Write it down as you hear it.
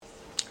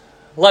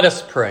Let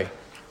us pray.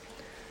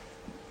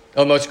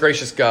 O most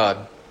gracious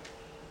God,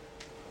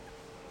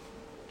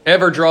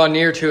 ever draw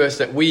near to us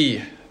that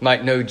we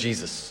might know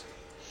Jesus,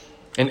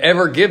 and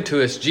ever give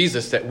to us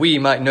Jesus that we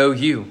might know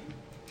you.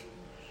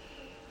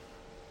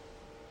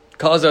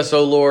 Cause us,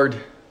 O Lord,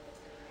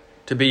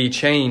 to be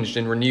changed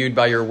and renewed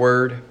by your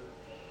word.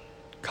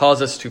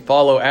 Cause us to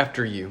follow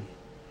after you,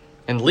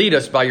 and lead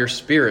us by your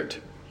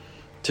Spirit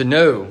to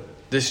know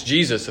this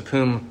Jesus of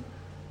whom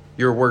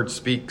your word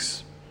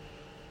speaks,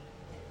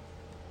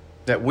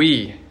 that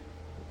we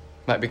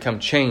might become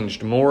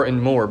changed more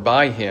and more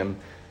by him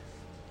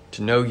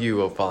to know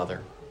you, O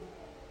Father.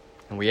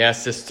 And we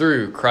ask this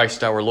through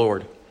Christ our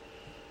Lord.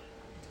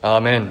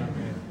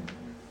 Amen.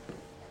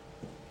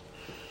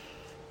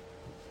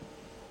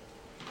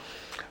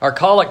 Our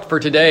collect for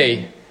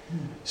today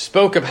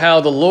spoke of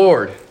how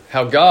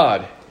how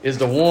God is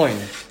the one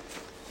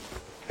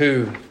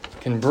who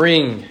can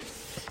bring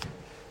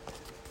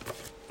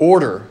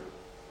order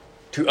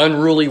to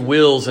unruly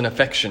wills and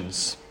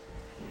affections.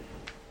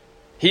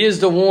 He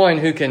is the one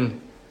who can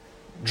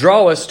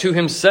draw us to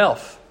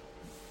himself.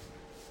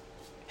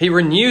 He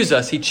renews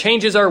us. He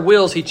changes our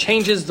wills. He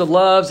changes the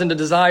loves and the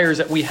desires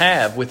that we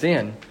have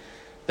within,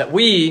 that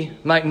we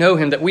might know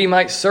him, that we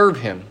might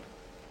serve him.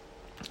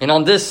 And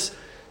on this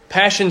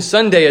Passion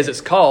Sunday, as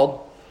it's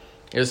called,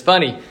 it was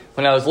funny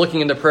when I was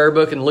looking in the prayer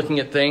book and looking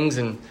at things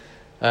and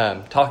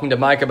talking to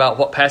Mike about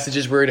what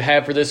passages we were to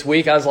have for this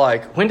week. I was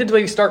like, when did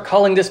we start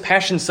calling this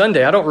Passion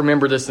Sunday? I don't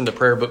remember this in the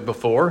prayer book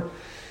before.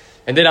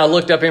 And then I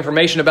looked up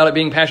information about it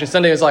being Passion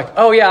Sunday. I was like,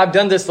 oh yeah, I've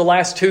done this the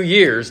last 2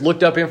 years.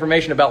 Looked up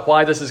information about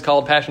why this is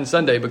called Passion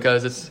Sunday,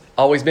 because it's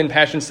always been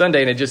Passion Sunday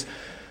and it just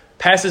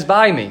passes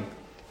by me.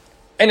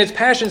 And it's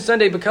Passion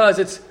Sunday because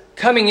it's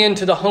coming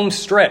into the home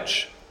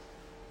stretch.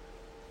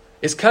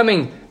 It's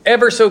coming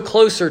ever so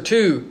closer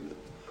to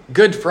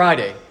Good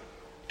Friday,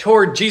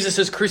 toward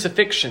Jesus'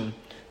 crucifixion,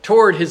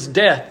 toward his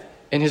death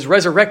and his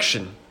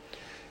resurrection,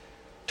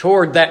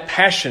 toward that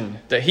passion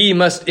that he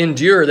must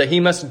endure, that he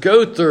must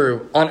go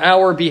through on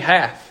our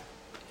behalf.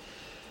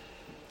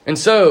 And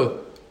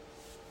so,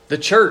 the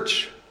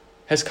church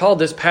has called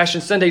this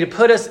Passion Sunday to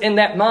put us in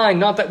that mind,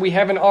 not that we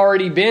haven't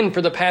already been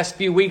for the past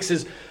few weeks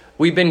as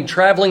we've been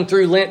traveling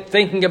through Lent,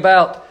 thinking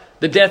about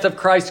the death of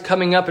Christ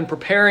coming up and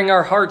preparing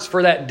our hearts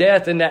for that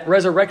death and that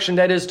resurrection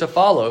that is to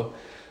follow.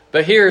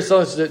 But here,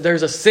 so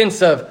there's a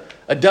sense of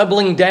a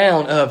doubling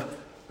down, of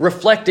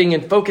reflecting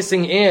and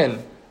focusing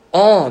in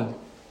on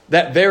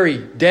that very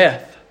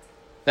death,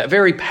 that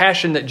very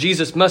passion that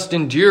Jesus must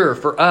endure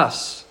for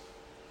us,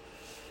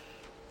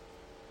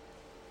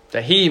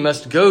 that he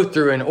must go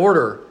through in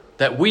order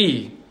that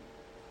we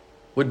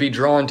would be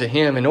drawn to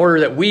him, in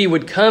order that we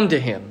would come to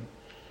him.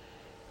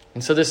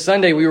 And so this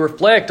Sunday we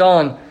reflect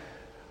on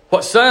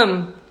what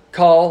some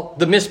call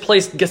the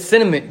misplaced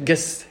Gethsemane,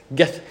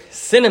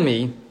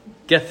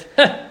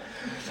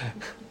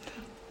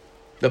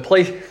 the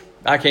place,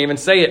 I can't even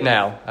say it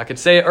now. I could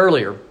say it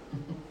earlier.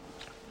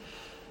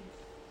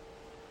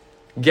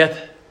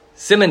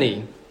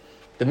 Gethsemane,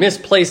 the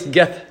misplaced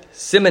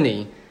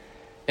Gethsemane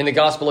in the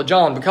Gospel of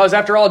John. Because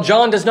after all,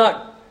 John does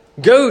not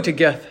go to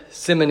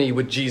Gethsemane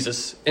with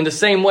Jesus in the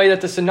same way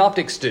that the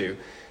synoptics do.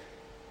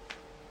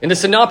 In the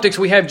synoptics,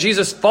 we have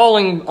Jesus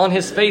falling on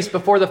his face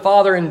before the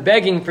Father and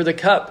begging for the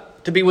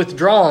cup to be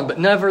withdrawn, but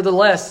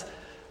nevertheless,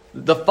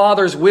 the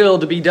Father's will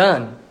to be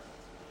done.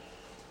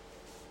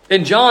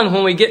 In John,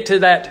 when we get to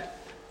that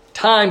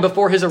time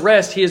before his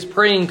arrest, he is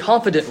praying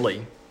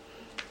confidently.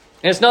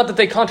 And it's not that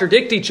they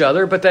contradict each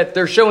other, but that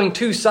they're showing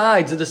two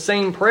sides of the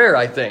same prayer,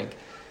 I think.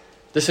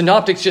 The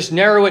synoptics just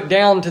narrow it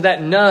down to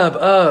that nub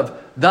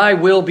of, thy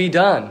will be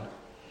done.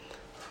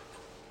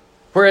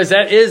 Whereas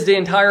that is the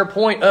entire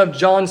point of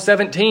John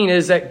 17,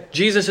 is that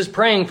Jesus is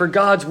praying for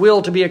God's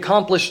will to be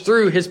accomplished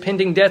through his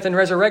pending death and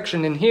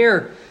resurrection. And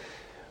here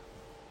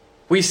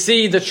we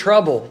see the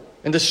trouble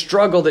and the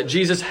struggle that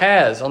Jesus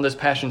has on this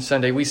Passion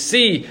Sunday. We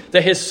see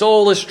that his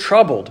soul is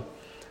troubled.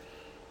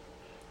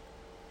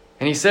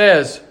 And he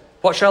says,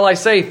 what shall I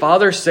say?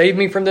 Father, save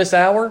me from this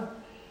hour?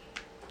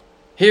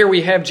 Here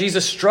we have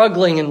Jesus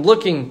struggling and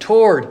looking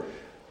toward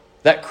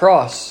that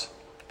cross.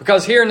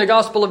 Because here in the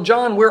Gospel of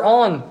John, we're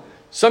on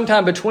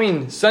sometime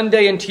between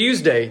Sunday and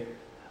Tuesday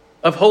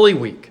of Holy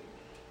Week.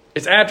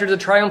 It's after the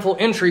triumphal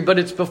entry, but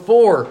it's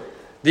before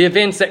the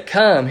events that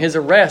come, his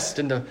arrest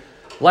and the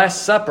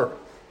Last Supper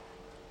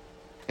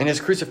and his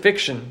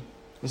crucifixion.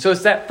 And so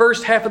it's that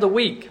first half of the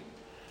week.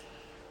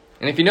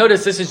 And if you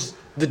notice, this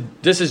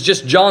is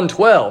just John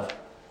 12.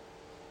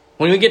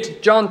 When we get to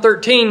John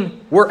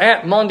 13, we're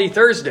at Maundy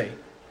Thursday.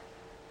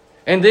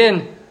 And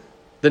then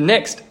the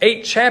next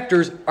 8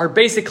 chapters are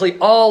basically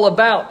all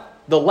about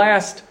the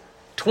last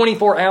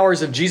 24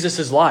 hours of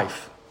Jesus'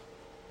 life.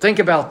 Think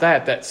about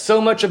that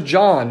so much of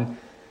John,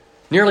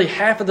 nearly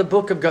half of the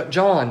book of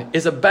John,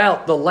 is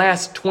about the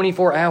last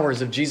 24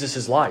 hours of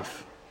Jesus'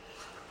 life.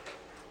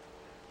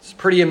 It's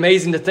pretty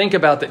amazing to think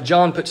about that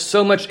John puts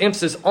so much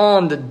emphasis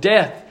on the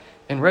death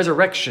and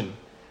resurrection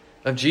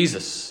of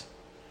Jesus.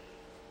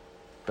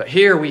 But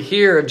here we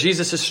hear of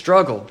Jesus'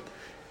 struggle.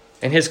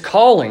 and his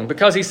calling,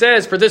 because he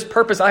says, for this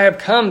purpose I have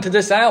come to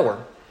this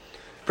hour.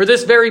 For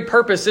this very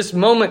purpose, this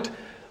moment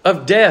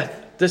of death,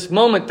 this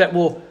moment that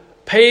will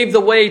pave the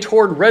way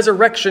toward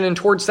resurrection and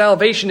toward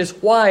salvation is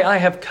why I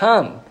have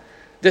come.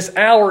 This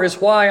hour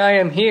is why I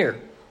am here.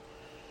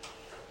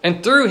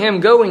 And through him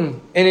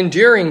going and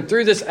enduring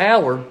through this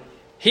hour,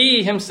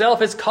 he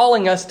himself is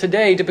calling us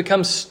today to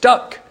become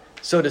stuck,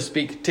 so to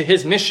speak, to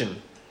his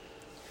mission.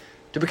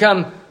 To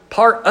become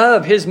part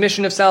of his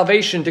mission of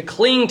salvation, to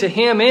cling to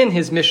him in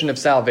his mission of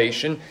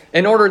salvation,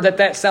 in order that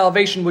that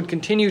salvation would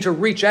continue to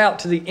reach out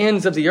to the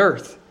ends of the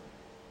earth.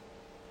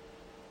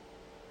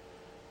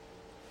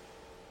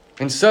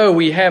 And so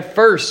we have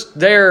first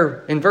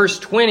there in verse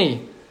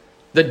 20,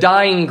 the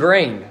dying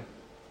grain.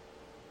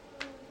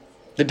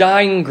 The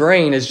dying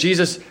grain, as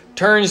Jesus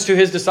turns to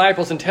his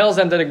disciples and tells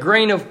them that a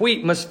grain of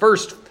wheat must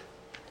first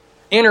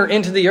enter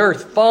into the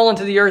earth, fall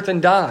into the earth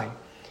and die.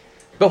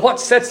 But what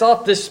sets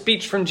off this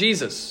speech from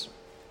Jesus?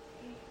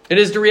 It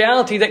is the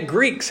reality that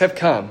Greeks have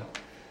come.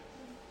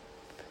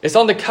 It's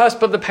on the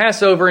cusp of the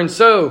Passover, and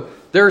so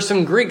there are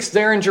some Greeks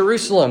there in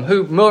Jerusalem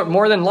who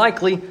more than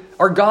likely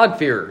are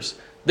God-fearers.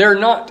 They're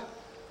not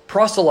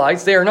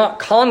proselytes, they are not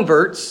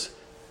converts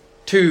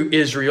to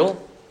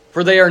Israel,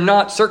 for they are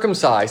not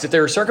circumcised. If they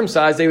were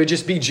circumcised, they would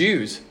just be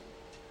Jews.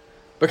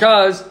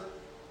 Because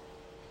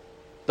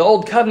the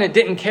Old Covenant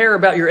didn't care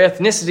about your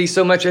ethnicity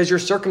so much as your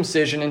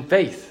circumcision and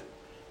faith.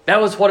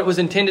 That was what it was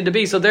intended to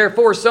be. So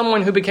therefore,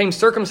 someone who became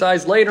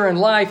circumcised later in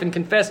life and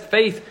confessed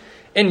faith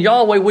in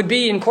Yahweh would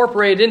be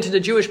incorporated into the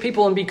Jewish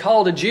people and be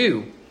called a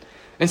Jew.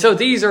 And so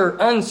these are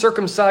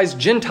uncircumcised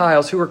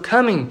Gentiles who are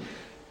coming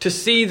to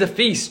see the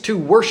feast, to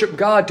worship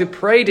God, to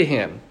pray to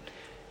him,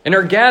 and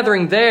are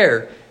gathering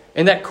there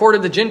in that court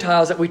of the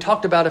Gentiles that we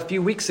talked about a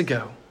few weeks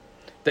ago,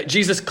 that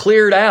Jesus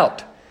cleared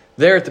out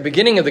there at the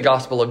beginning of the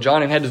Gospel of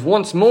John and had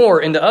once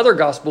more in the other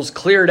Gospels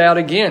cleared out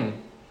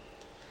again.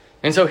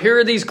 And so here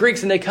are these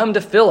Greeks, and they come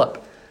to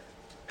Philip,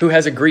 who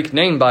has a Greek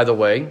name, by the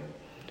way,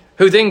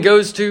 who then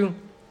goes to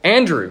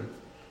Andrew,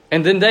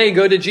 and then they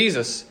go to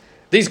Jesus.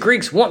 These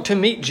Greeks want to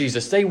meet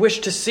Jesus. They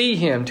wish to see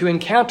him, to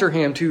encounter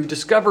him, to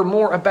discover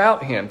more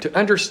about him, to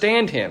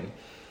understand him.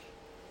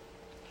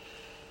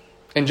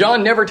 And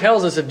John never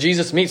tells us if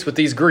Jesus meets with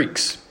these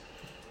Greeks.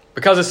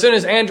 Because as soon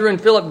as Andrew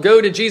and Philip go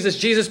to Jesus,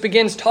 Jesus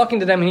begins talking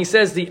to them, and he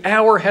says, the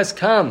hour has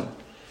come.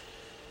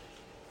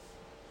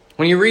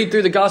 When you read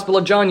through the Gospel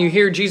of John, you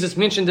hear Jesus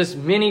mention this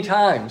many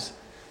times.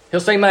 He'll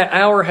say, my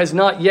hour has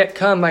not yet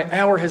come. My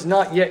hour has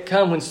not yet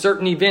come, when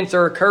certain events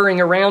are occurring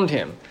around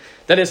him.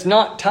 That it's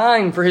not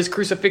time for his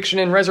crucifixion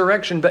and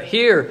resurrection. But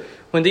here,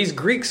 when these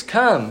Greeks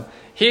come,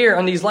 here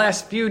on these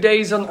last few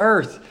days on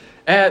earth,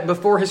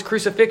 before his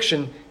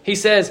crucifixion, he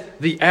says,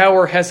 the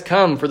hour has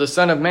come for the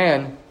Son of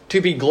Man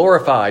to be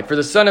glorified. For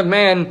the Son of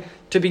Man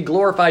to be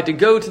glorified, to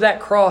go to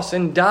that cross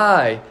and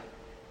die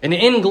an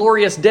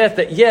inglorious death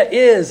that yet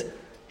is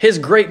his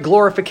great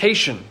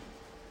glorification,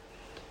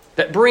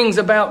 that brings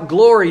about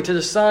glory to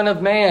the Son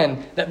of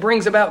Man, that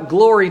brings about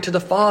glory to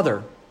the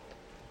Father,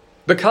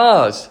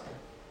 because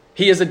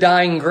he is a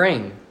dying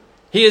grain.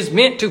 He is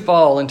meant to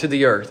fall into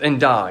the earth and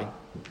die,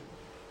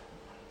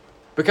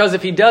 because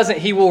if he doesn't,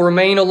 he will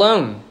remain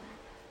alone.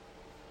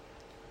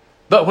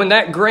 But when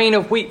that grain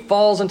of wheat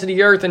falls into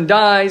the earth and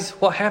dies,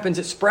 what happens?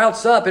 It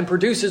sprouts up and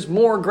produces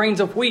more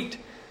grains of wheat.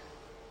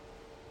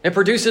 It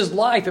produces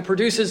life. It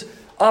produces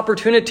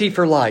opportunity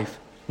for life.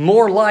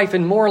 More life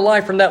and more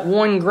life from that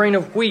one grain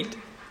of wheat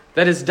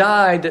that has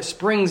died, that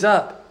springs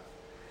up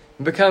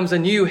and becomes a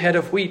new head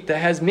of wheat that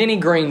has many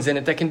grains in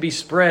it that can be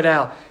spread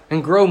out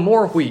and grow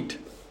more wheat.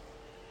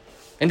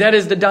 And that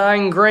is the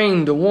dying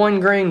grain, the one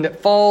grain that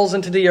falls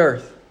into the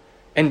earth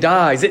and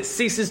dies. It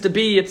ceases to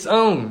be its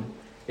own.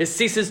 It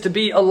ceases to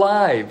be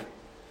alive,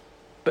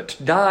 but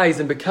dies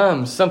and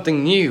becomes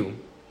something new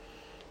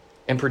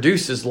and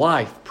produces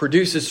life,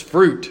 produces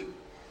fruit.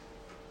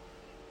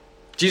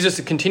 Jesus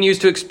continues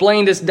to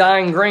explain this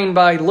dying grain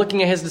by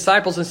looking at his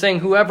disciples and saying,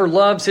 whoever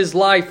loves his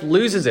life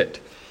loses it,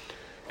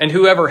 and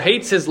whoever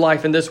hates his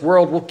life in this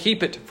world will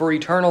keep it for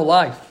eternal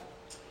life.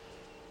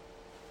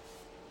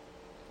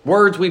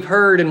 Words we've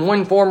heard in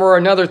one form or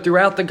another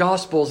throughout the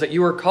Gospels, that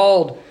you are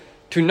called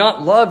to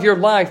not love your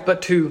life,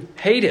 but to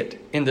hate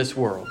it in this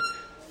world.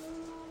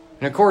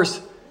 And of course,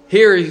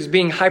 here he's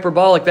being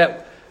hyperbolic.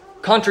 That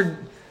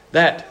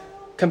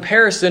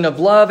comparison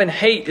of love and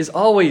hate is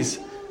always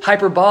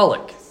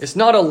hyperbolic. It's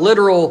not a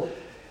literal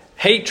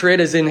hatred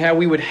as in how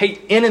we would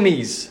hate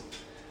enemies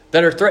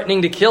that are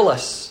threatening to kill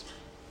us.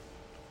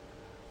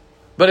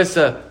 But it's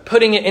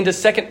putting it into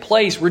second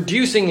place,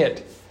 reducing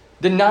it,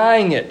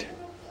 denying it,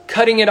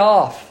 cutting it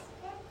off.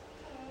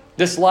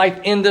 This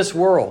life in this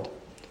world.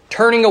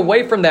 Turning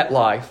away from that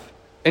life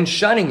and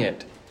shunning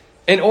it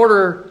in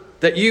order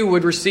that you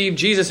would receive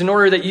Jesus, in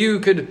order that you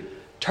could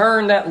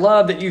turn that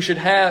love that you should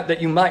have,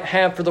 that you might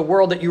have for the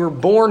world that you were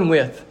born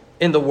with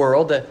in the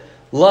world, the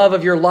love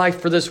of your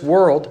life for this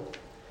world.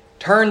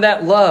 Turn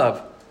that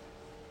love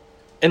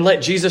and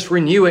let Jesus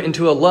renew it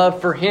into a love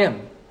for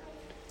Him,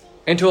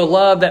 into a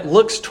love that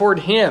looks toward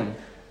Him,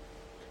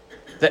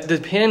 that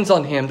depends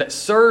on him, that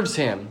serves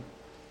him.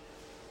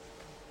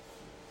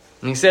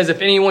 And he says,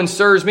 if anyone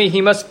serves me,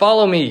 he must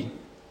follow me.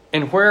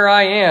 And where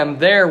I am,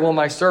 there will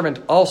my servant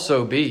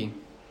also be.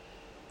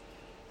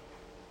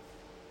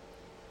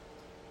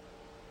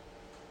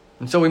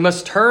 And so we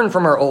must turn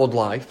from our old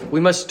life. We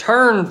must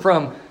turn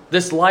from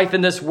this life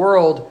in this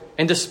world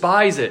and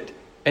despise it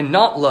and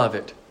not love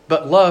it,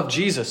 but love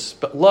Jesus,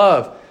 but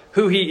love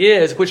who he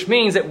is, which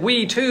means that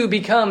we too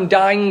become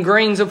dying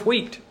grains of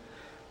wheat.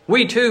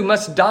 We too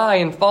must die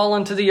and fall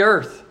into the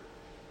earth.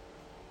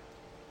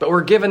 But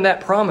we're given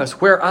that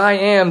promise, where I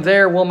am,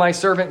 there will my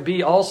servant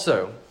be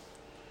also.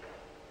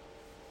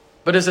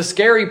 But it's a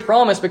scary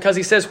promise because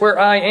he says, where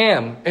I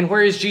am. And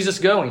where is Jesus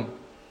going?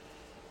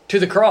 To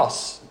the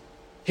cross.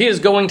 He is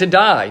going to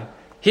die.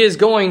 He is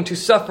going to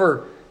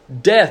suffer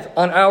death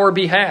on our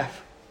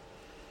behalf.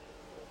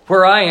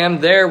 Where I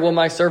am, there will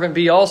my servant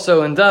be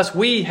also. And thus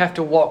we have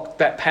to walk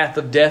that path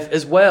of death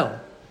as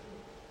well.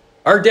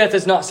 Our death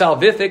is not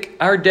salvific.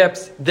 Our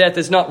death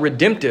is not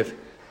redemptive.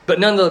 But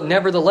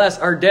nevertheless,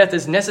 our death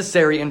is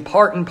necessary and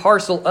part and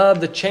parcel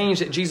of the change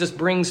that Jesus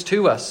brings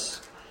to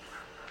us.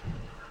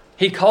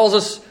 He calls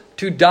us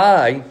to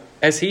die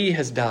as he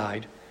has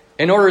died,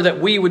 in order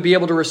that we would be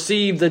able to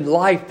receive the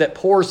life that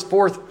pours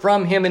forth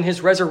from him in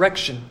his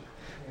resurrection,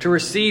 to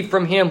receive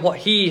from him what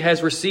he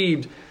has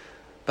received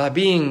by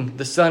being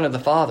the Son of the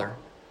Father,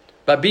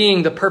 by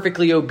being the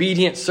perfectly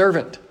obedient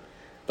servant,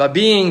 by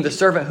being the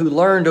servant who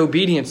learned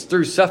obedience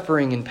through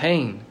suffering and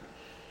pain.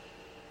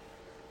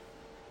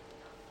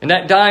 And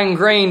that dying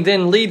grain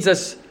then leads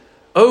us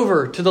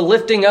over to the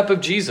lifting up of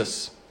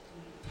Jesus.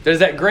 That as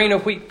that grain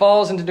of wheat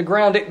falls into the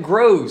ground, it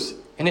grows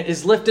and it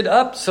is lifted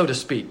up, so to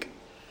speak.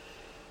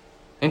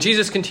 And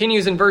Jesus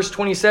continues in verse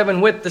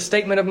 27 with the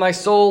statement of my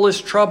soul is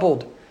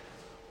troubled.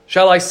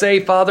 Shall I say,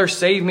 Father,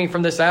 save me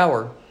from this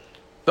hour?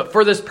 But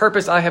for this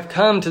purpose I have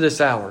come to this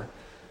hour.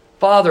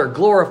 Father,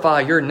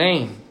 glorify your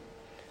name.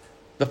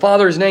 The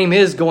Father's name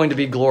is going to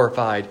be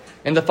glorified.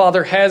 And the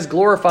Father has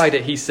glorified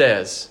it, he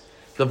says.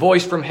 The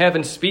voice from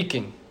heaven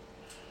speaking.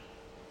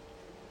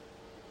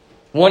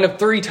 One of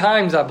 3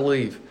 times, I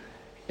believe,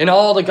 in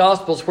all the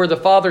Gospels where the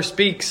Father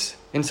speaks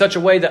in such a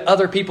way that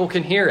other people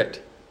can hear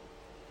it.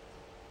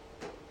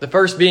 The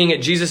first being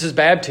at Jesus'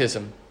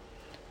 baptism.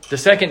 The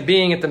second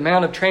being at the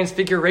Mount of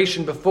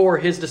Transfiguration before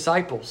his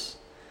disciples.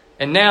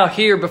 And now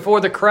here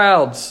before the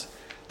crowds,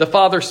 the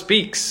Father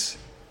speaks.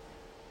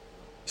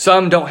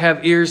 Some don't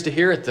have ears to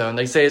hear it though, and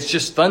they say it's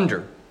just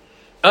thunder.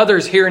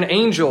 Others hear an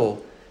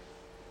angel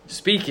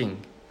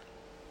speaking.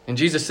 And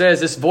Jesus says,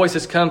 this voice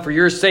has come for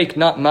your sake,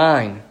 not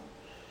mine.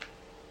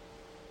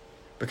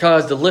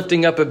 Because the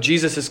lifting up of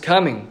Jesus is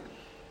coming.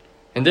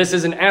 And this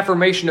is an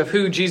affirmation of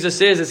who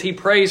Jesus is. As he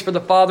prays for the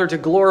Father to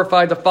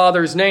glorify the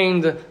Father's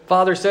name, the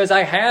Father says,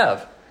 I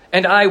have,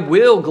 and I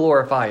will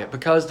glorify it,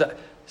 because the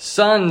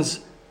Son's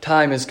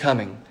time is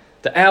coming.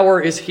 The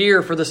hour is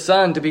here for the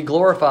Son to be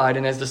glorified.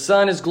 And as the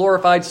Son is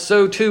glorified,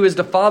 so too is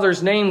the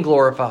Father's name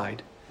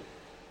glorified.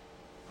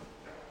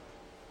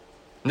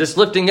 This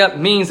lifting up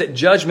means that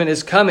judgment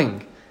is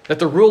coming, that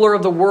the ruler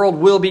of the world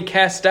will be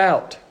cast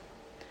out.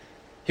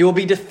 He will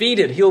be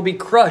defeated. He will be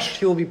crushed.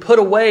 He will be put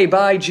away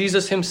by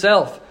Jesus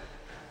himself.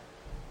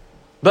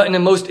 But in a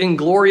most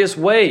inglorious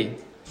way,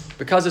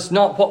 because it's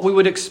not what we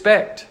would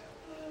expect.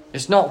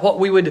 It's not what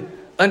we would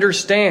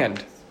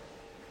understand.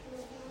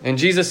 And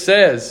Jesus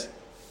says,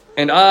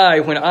 and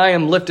I, when I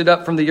am lifted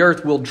up from the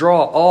earth, will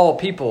draw all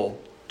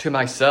people to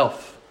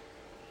myself.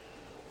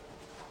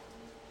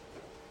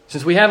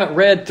 Since we haven't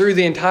read through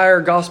the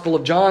entire Gospel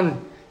of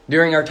John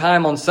during our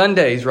time on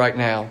Sundays right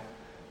now,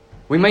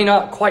 we may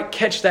not quite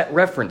catch that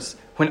reference,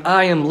 when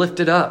I am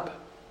lifted up.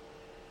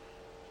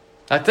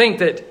 I think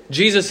that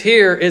Jesus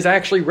here is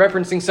actually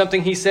referencing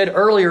something he said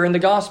earlier in the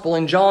Gospel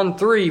in John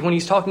 3. When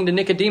he's talking to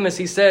Nicodemus,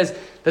 he says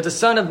that the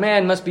Son of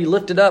Man must be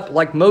lifted up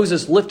like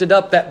Moses lifted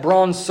up that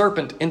bronze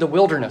serpent in the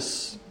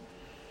wilderness.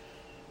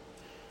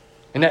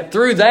 And that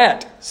through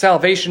that,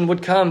 salvation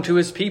would come to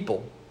his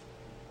people.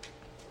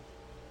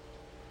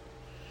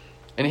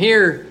 And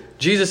here,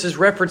 Jesus is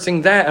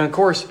referencing that, and of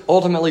course,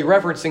 ultimately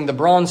referencing the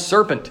bronze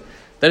serpent.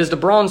 That as the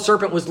bronze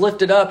serpent was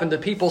lifted up and the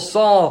people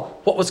saw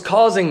what was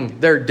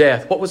causing their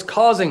death, what was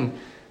causing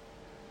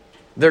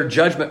their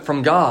judgment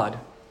from God,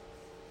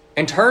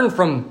 and turned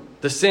from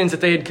the sins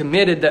that they had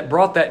committed that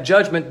brought that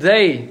judgment,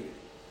 they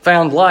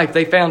found life,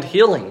 they found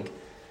healing.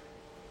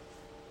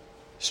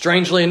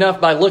 Strangely enough,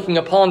 by looking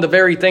upon the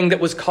very thing that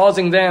was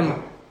causing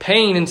them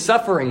pain and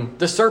suffering,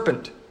 the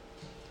serpent.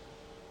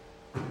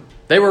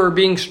 They were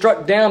being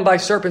struck down by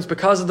serpents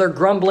because of their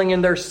grumbling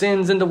and their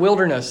sins in the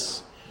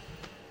wilderness.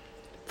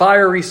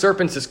 Fiery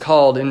serpents is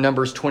called in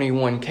Numbers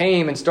 21,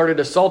 came and started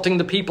assaulting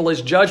the people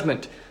as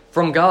judgment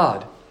from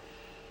God.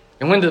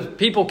 And when the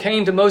people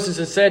came to Moses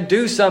and said,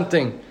 do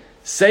something,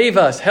 save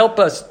us, help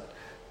us,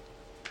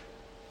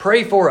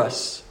 pray for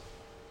us,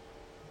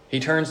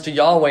 he turns to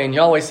Yahweh, and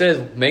Yahweh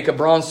says, make a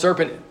bronze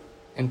serpent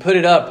and put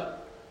it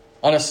up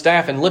on a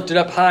staff and lift it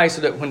up high,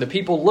 so that when the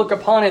people look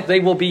upon it, they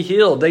will be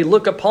healed. They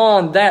look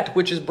upon that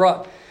which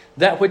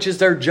is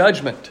their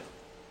judgment.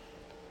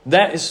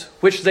 that is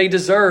which they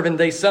deserve, and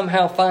they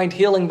somehow find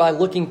healing by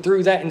looking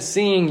through that and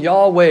seeing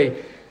Yahweh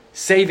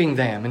saving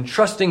them and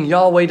trusting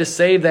Yahweh to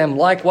save them.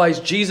 Likewise,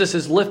 Jesus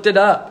is lifted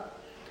up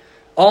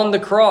on the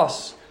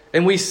cross,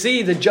 and we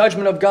see the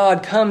judgment of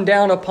God come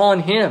down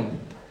upon him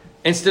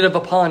instead of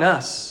upon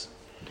us.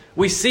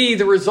 We see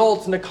the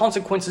results and the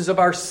consequences of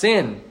our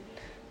sin,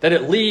 that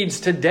it leads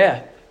to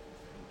death.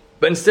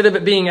 But instead of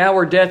it being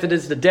our death, it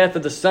is the death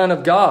of the Son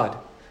of God,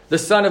 the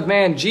Son of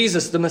Man,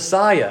 Jesus, the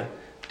Messiah,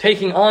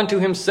 taking onto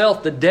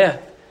himself the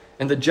death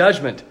and the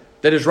judgment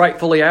that is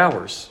rightfully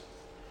ours.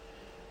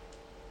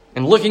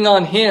 And looking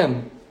on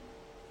him,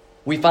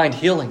 we find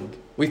healing.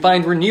 We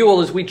find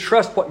renewal as we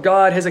trust what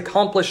God has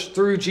accomplished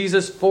through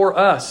Jesus for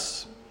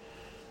us.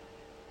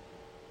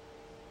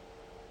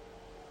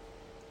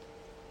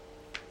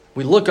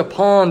 We look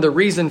upon the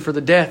reason for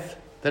the death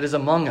that is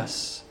among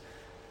us,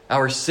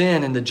 our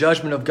sin and the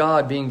judgment of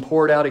God being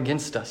poured out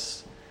against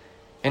us.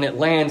 And it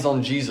lands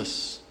on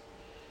Jesus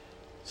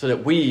so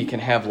that we can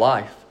have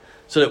life,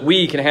 so that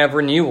we can have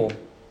renewal.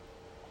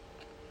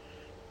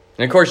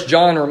 And of course,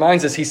 John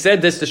reminds us, he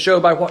said this to show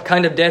by what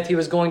kind of death he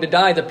was going to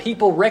die. The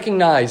people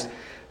recognized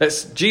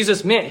that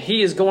Jesus meant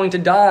he is going to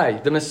die.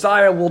 The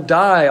Messiah will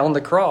die on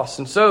the cross.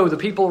 And so the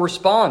people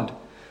respond,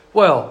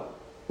 well,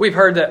 we've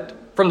heard that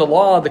from the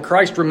law, the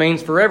Christ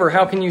remains forever.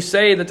 How can you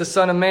say that the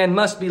Son of Man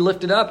must be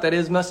lifted up, that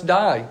is, must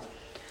die?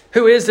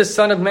 Who is this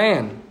Son of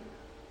Man?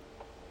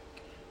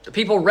 The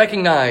people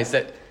recognize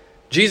that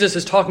Jesus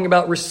is talking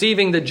about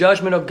receiving the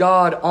judgment of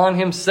God on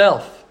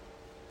himself.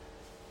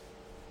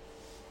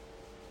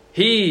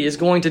 He is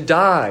going to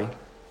die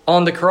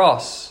on the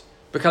cross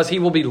because he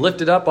will be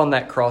lifted up on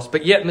that cross.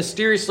 But yet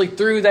mysteriously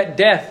through that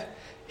death,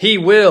 he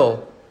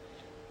will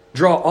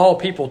draw all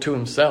people to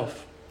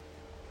himself.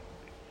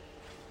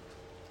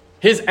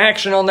 His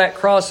action on that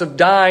cross of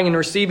dying and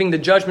receiving the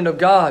judgment of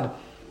God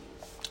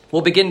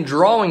will begin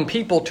drawing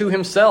people to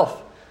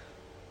himself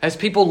as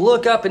people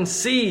look up and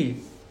see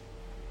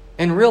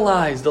and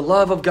realize the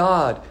love of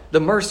God, the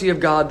mercy of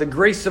God, the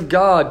grace of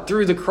God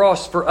through the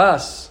cross for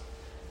us.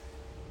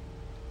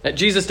 That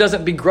Jesus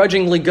doesn't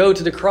begrudgingly go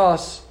to the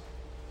cross,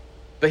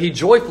 but he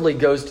joyfully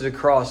goes to the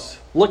cross,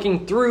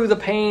 looking through the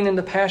pain and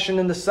the passion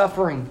and the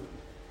suffering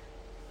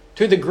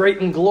to the great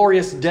and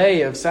glorious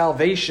day of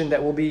salvation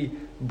that will be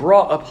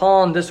brought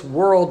upon this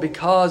world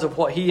because of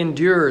what he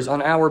endures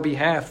on our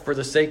behalf for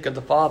the sake of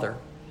the Father.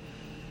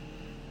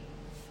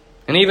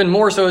 And even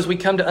more so as we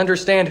come to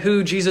understand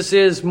who Jesus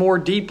is more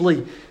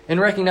deeply and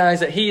recognize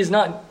that he is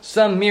not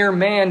some mere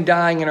man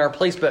dying in our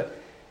place, but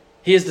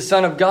he is the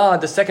Son of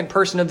God, the second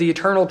person of the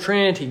eternal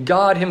Trinity,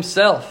 God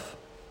himself,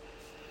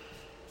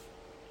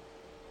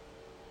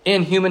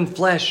 in human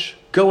flesh,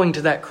 going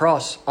to that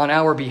cross on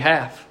our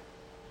behalf.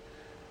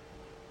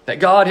 That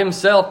God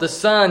himself, the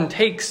Son,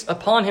 takes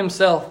upon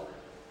himself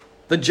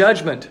the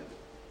judgment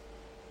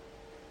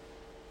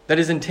that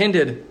is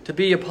intended to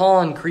be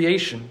upon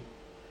creation.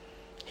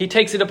 He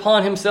takes it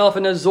upon himself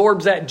and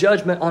absorbs that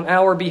judgment on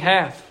our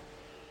behalf.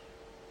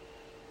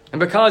 And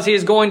because he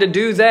is going to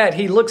do that,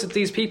 he looks at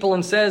these people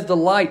and says, the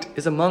light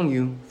is among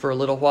you for a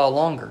little while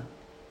longer.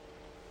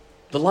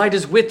 The light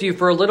is with you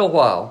for a little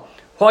while.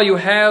 While you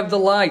have the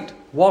light,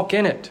 walk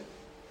in it.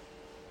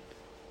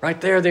 Right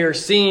there, they are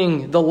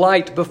seeing the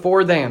light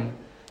before them.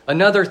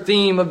 Another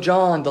theme of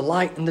John, the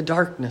light and the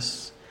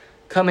darkness,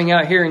 coming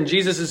out here. And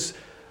Jesus is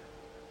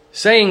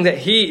saying that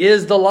he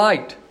is the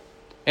light.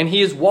 And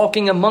he is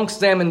walking amongst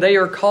them, and they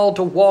are called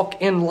to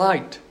walk in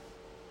light.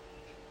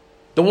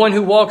 The one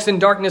who walks in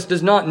darkness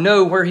does not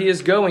know where he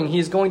is going. He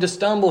is going to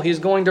stumble. He is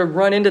going to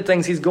run into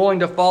things. He's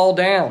going to fall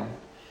down.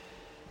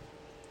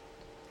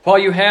 While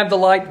you have the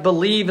light,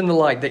 believe in the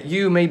light, that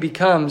you may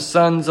become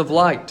sons of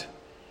light.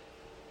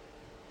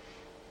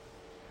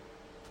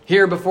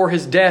 Here before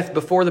his death,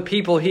 before the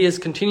people, he is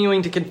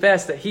continuing to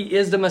confess that he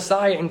is the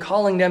Messiah and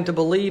calling them to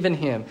believe in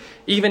him,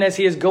 even as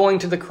he is going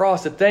to the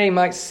cross, that they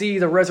might see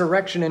the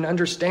resurrection and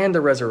understand the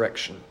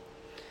resurrection.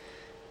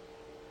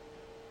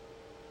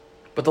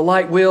 But the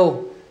light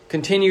will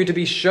continue to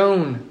be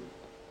shown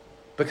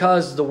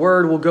because the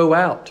word will go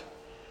out.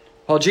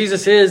 While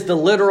Jesus is the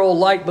literal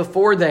light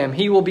before them,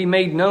 he will be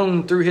made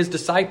known through his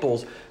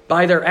disciples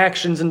by their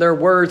actions and their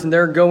words and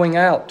their going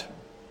out.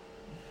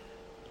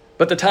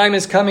 But the time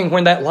is coming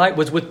when that light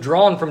was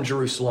withdrawn from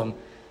Jerusalem.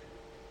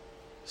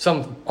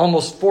 Some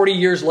almost 40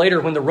 years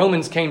later, when the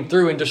Romans came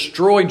through and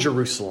destroyed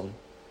Jerusalem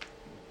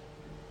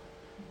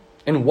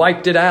and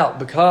wiped it out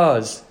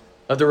because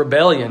of the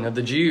rebellion of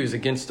the Jews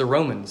against the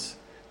Romans.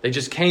 They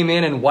just came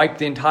in and wiped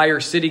the entire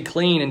city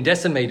clean and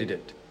decimated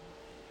it.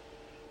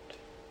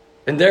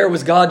 And there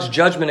was God's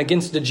judgment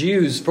against the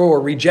Jews for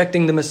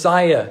rejecting the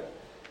Messiah.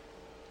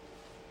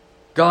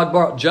 God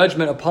brought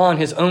judgment upon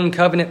his own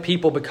covenant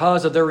people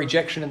because of their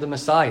rejection of the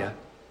Messiah.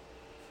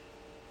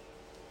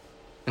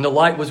 And the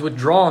light was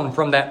withdrawn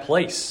from that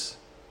place.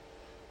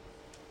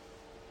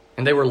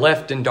 And they were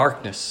left in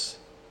darkness.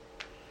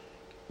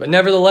 But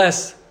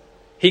nevertheless,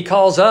 he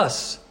calls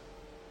us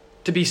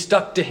to be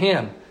stuck to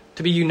him,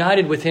 to be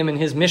united with him in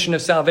his mission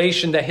of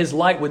salvation, that his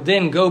light would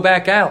then go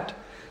back out,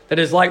 that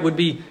his light would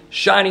be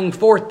shining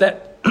forth,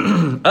 that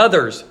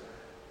others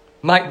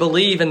might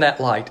believe in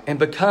that light and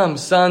become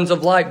sons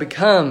of light,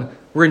 become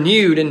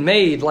renewed and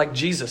made like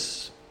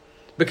Jesus,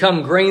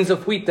 become grains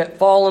of wheat that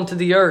fall into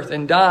the earth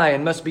and die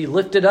and must be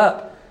lifted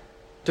up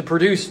to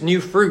produce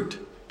new fruit,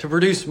 to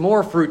produce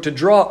more fruit, to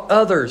draw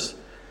others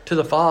to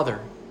the Father,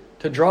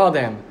 to draw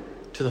them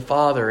to the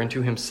Father and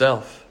to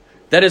himself.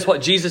 That is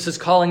what Jesus is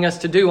calling us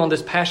to do on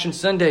this Passion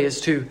Sunday, is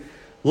to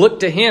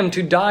look to him,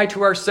 to die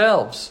to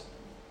ourselves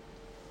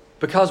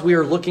because we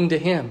are looking to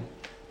him,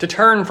 to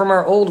turn from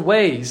our old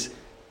ways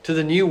to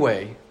the new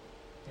way.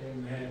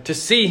 Amen. To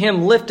see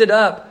him lifted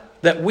up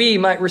that we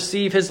might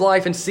receive his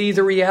life and see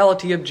the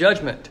reality of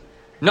judgment.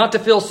 Not to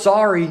feel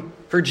sorry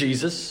for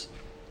Jesus.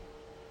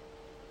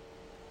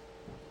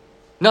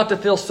 Not to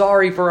feel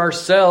sorry for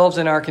ourselves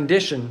and our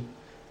condition,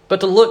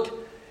 but to look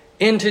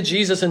into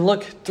Jesus and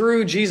look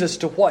through Jesus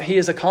to what he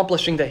is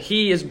accomplishing, that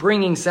he is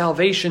bringing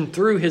salvation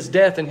through his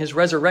death and his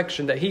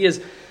resurrection, that he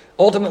is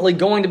ultimately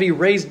going to be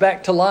raised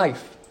back to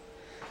life.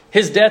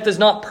 His death is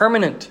not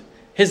permanent.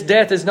 His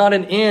death is not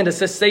an end, a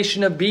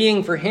cessation of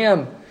being for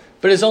him,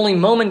 but is only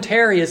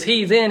momentary as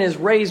he then is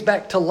raised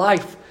back to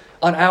life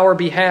on our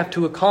behalf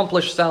to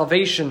accomplish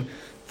salvation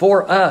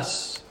for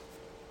us.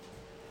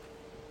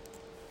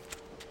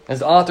 As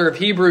the author of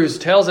Hebrews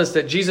tells us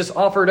that Jesus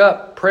offered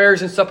up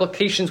prayers and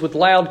supplications with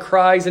loud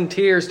cries and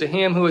tears to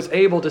him who is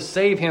able to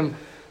save him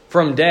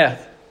from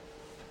death.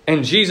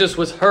 And Jesus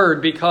was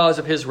heard because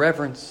of his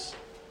reverence.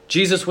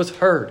 Jesus was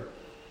heard.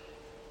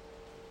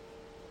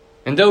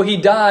 And though he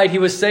died, he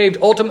was saved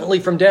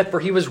ultimately from death, for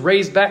he was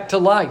raised back to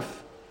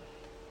life.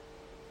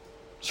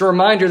 It's a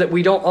reminder that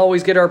we don't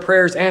always get our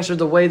prayers answered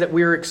the way that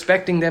we are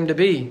expecting them to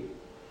be.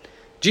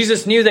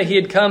 Jesus knew that he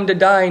had come to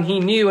die, and he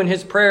knew in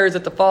his prayers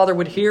that the Father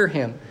would hear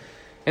him,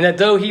 and that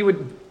though he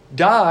would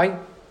die,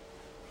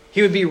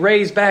 he would be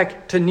raised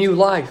back to new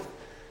life,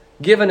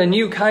 given a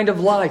new kind of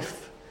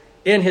life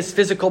in his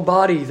physical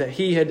body that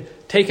he had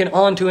taken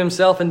onto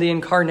himself in the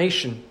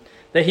incarnation,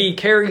 that he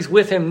carries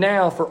with him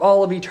now for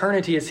all of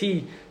eternity as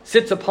he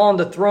sits upon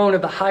the throne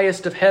of the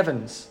highest of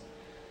heavens.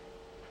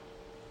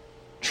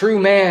 True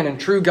man and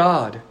true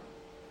God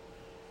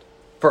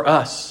for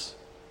us.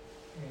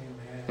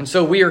 Amen. And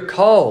so we are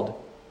called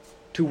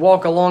to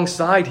walk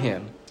alongside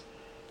him.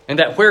 And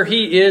that where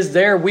he is,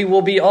 there we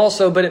will be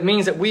also. But it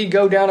means that we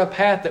go down a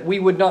path that we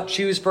would not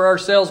choose for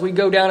ourselves. We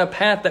go down a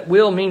path that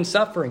will mean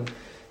suffering,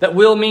 that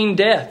will mean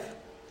death,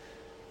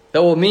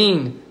 that will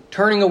mean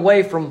turning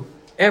away from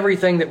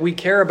everything that we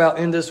care about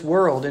in this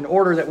world in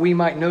order that we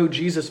might know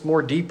Jesus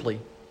more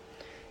deeply,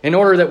 in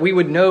order that we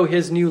would know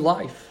his new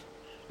life,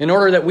 in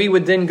order that we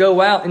would then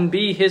go out and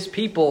be his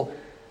people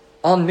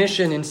on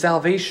mission in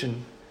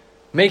salvation,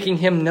 making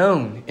him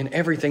known in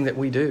everything that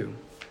we do.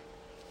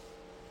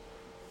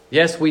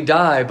 Yes, we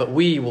die, but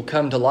we will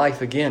come to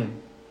life again.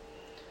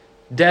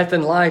 Death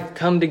and life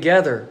come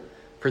together,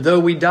 for though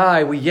we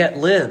die, we yet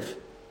live.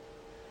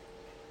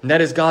 And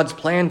that is God's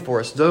plan for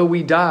us. Though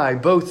we die,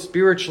 both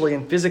spiritually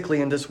and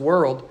physically in this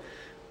world,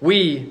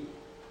 we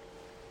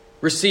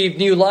receive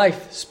new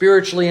life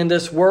spiritually in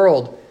this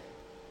world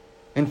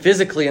and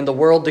physically in the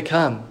world to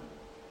come.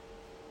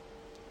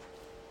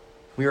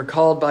 We are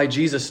called by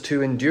Jesus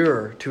to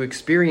endure, to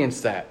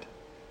experience that,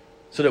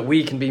 so that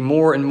we can be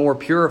more and more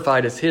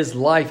purified as his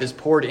life is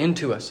poured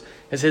into us,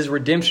 as his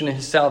redemption and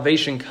his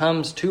salvation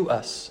comes to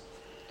us.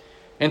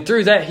 And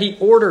through that, he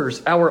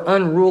orders our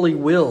unruly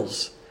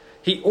wills.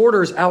 He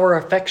orders our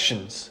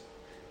affections.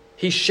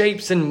 He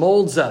shapes and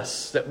molds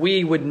us that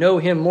we would know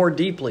him more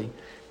deeply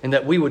and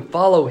that we would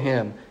follow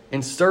him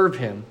and serve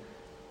him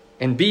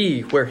and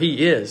be where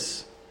he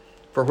is.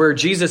 For where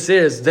Jesus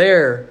is,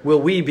 there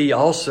will we be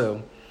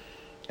also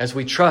as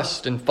we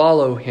trust and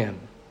follow him.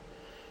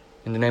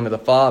 In the name of the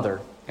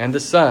Father and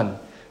the Son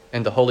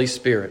and the Holy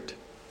Spirit.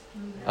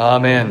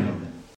 Amen.